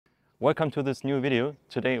Welcome to this new video.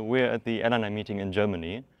 Today we're at the Airliner meeting in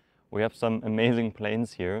Germany. We have some amazing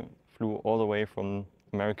planes here, flew all the way from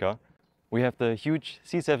America. We have the huge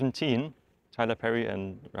C17, Tyler Perry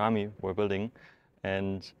and Rami were building,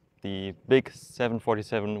 and the big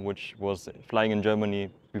 747, which was flying in Germany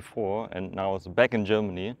before and now is back in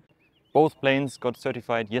Germany. Both planes got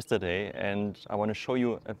certified yesterday, and I want to show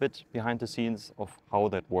you a bit behind the scenes of how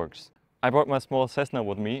that works. I brought my small Cessna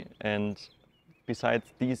with me, and besides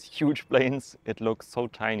these huge planes, it looks so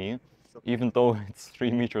tiny, even though it's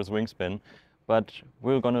 3 meters wingspan. But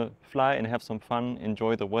we're gonna fly and have some fun,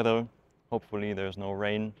 enjoy the weather. Hopefully there's no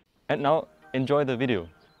rain. And now, enjoy the video.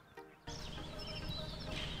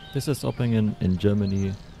 This is Oppingen in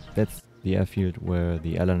Germany. That's the airfield where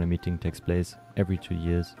the Airliner meeting takes place every 2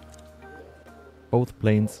 years. Both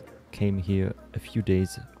planes came here a few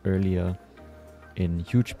days earlier in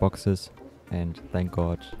huge boxes, and thank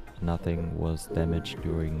God nothing was damaged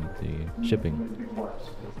during the shipping.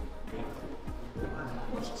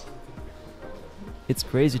 It's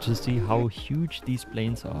crazy to see how huge these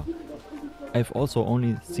planes are. I've also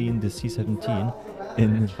only seen the C17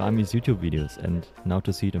 in Rami's YouTube videos, and now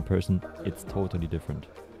to see it in person, it's totally different.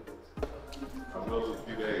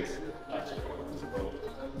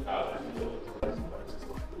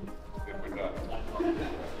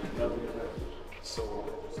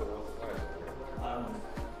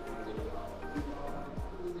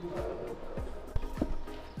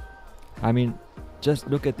 I mean, just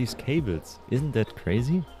look at these cables. Isn't that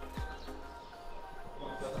crazy?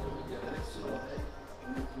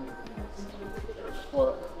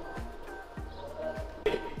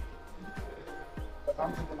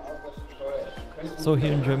 So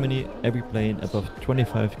here in Germany, every plane above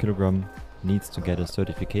 25 kilogram needs to get a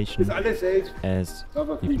certification, as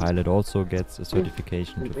the pilot also gets a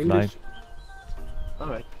certification to fly.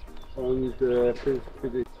 Alright.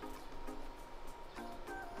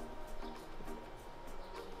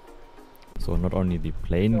 So not only the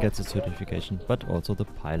plane gets a certification, but also the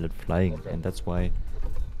pilot flying, and that's why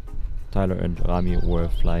Tyler and Rami were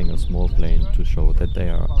flying a small plane to show that they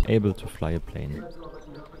are able to fly a plane.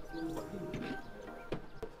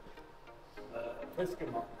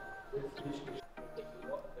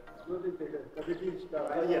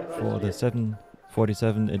 For the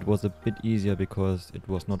 747 it was a bit easier because it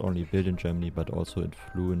was not only built in Germany, but also it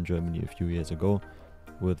flew in Germany a few years ago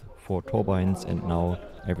with 4 turbines, and now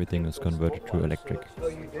everything is converted to electric.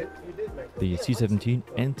 The C17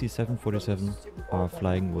 and the 747 are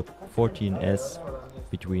flying with 14S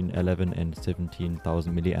between 11 and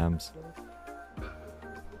 17,000 milliamps.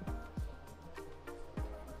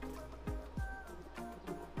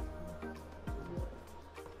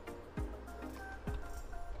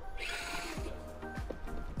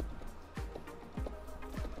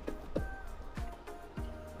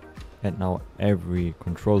 And now every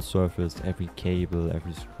control surface, every cable,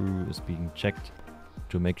 every screw is being checked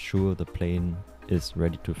to make sure the plane is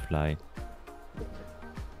ready to fly.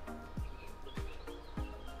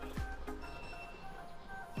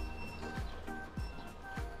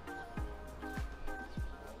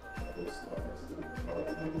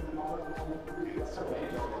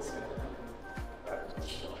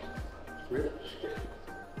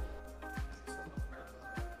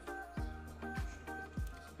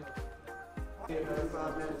 Another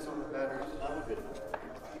 5 minutes on the batteries.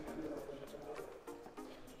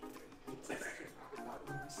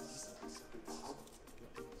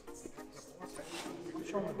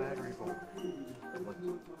 Show the battery volt.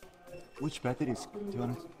 Which batteries? Do you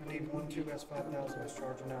want? I need one 2S5000 is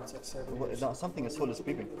charging now. It's at 7. Well, no, something as full as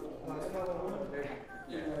beeping.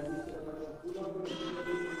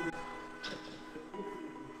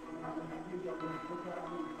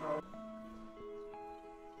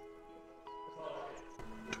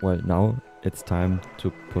 Well, now it's time to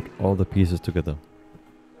put all the pieces together.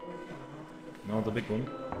 Now the big one.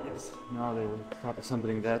 Yes. Now they will start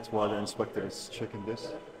assembling that while the inspector is checking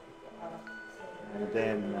this. And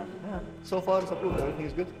then, yeah, so far it's approved. Everything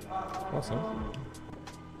is good. Awesome.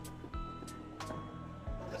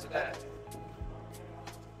 That's that.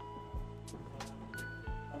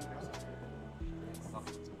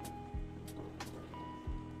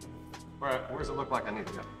 Where does it look like I need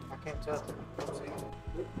to go? I can't tell.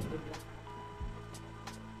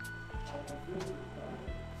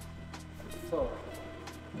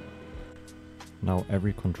 Now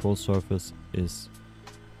every control surface is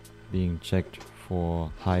being checked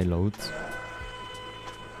for high loads.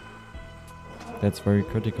 That's very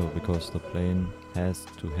critical because the plane has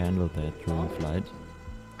to handle that during flight.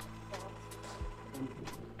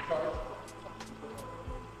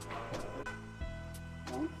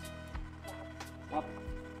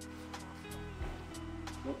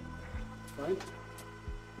 Fine.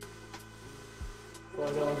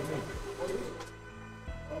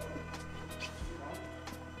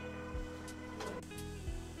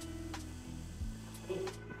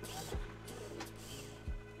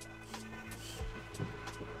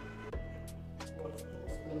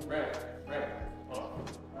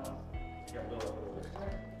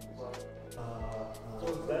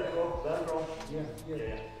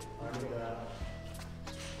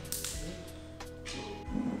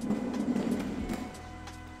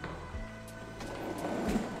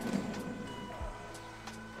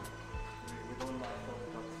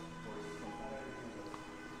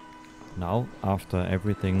 Now, after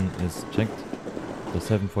everything is checked, the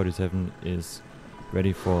 747 is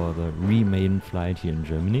ready for the re-maiden flight here in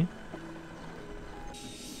Germany.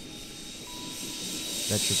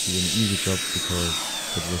 That should be an easy job because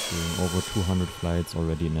it was doing over 200 flights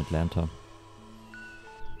already in Atlanta.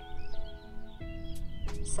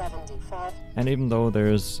 75. And even though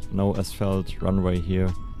there is no asphalt runway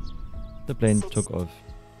here, the plane took off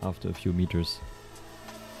after a few meters.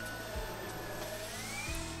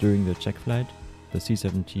 During the check flight, the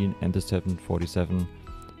C17 and the 747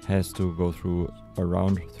 has to go through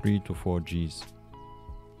around 3 to 4 Gs.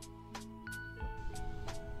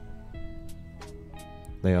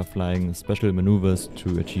 They are flying special maneuvers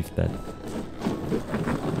to achieve that. Not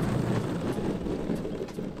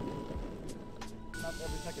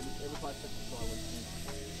every second, every 5 seconds. So I was.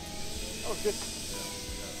 Oh, good.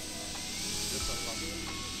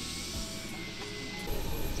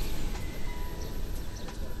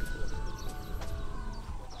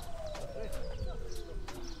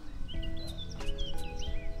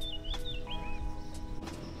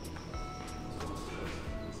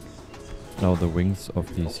 Now the wings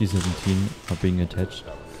of the C17 are being attached.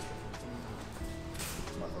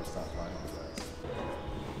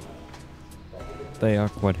 They are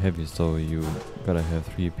quite heavy, so you gotta have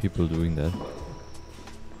 3 people doing that.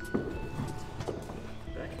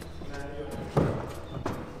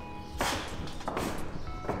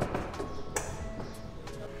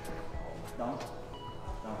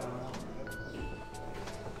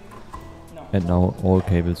 And now all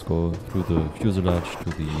cables go through the fuselage to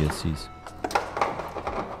the ESCs.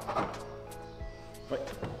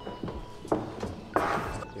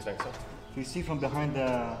 You think so? You see from behind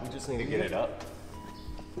the. We just need to get it up.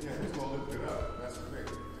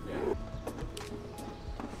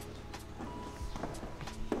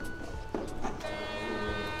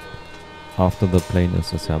 After the plane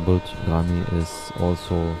is assembled, Rami is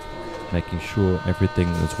also making sure everything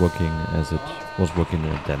is working as it was working in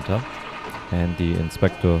Atlanta. And the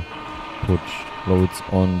inspector puts loads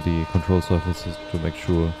on the control surfaces to make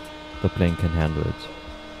sure the plane can handle it.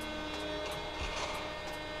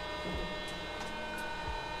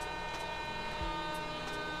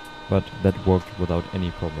 But that worked without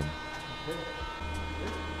any problem.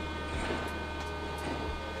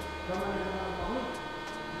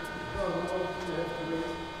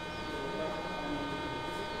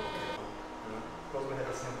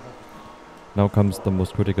 Now comes the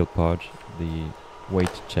most critical part, the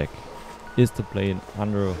weight check. Is the plane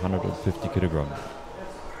under 150 kilograms?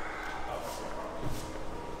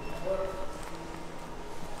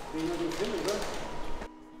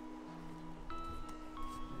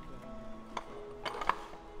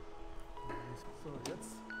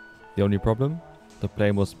 The only problem? The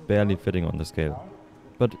plane was barely fitting on the scale.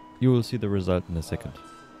 But you will see the result in a second.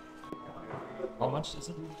 How much is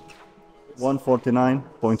it?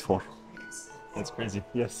 149.4. That's crazy.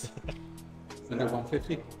 Yes. Under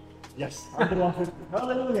 150? Yes. Under 150.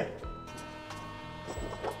 Hallelujah.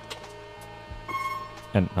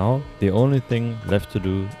 And now the only thing left to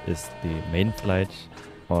do is the main flight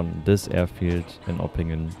on this airfield in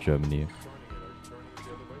Oppingen, Germany.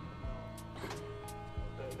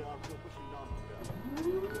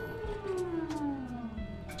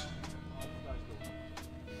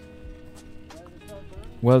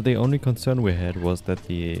 Well, the only concern we had was that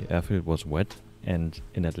the airfield was wet, and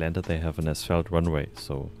in Atlanta they have an asphalt runway,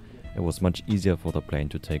 so it was much easier for the plane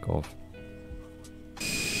to take off.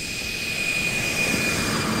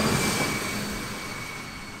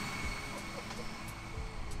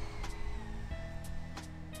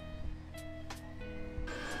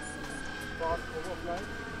 Fast overflight,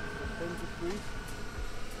 10 degrees.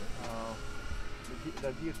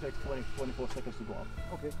 The gear takes 24 seconds to go up.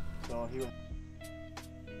 Okay. So here.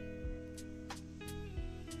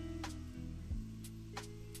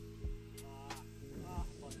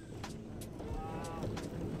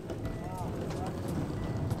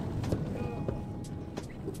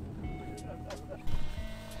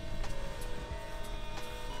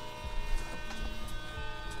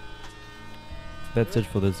 that's it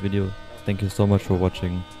for this video. Thank you so much for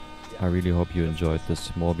watching. I really hope you enjoyed this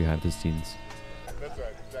small behind the scenes. That's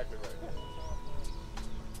right.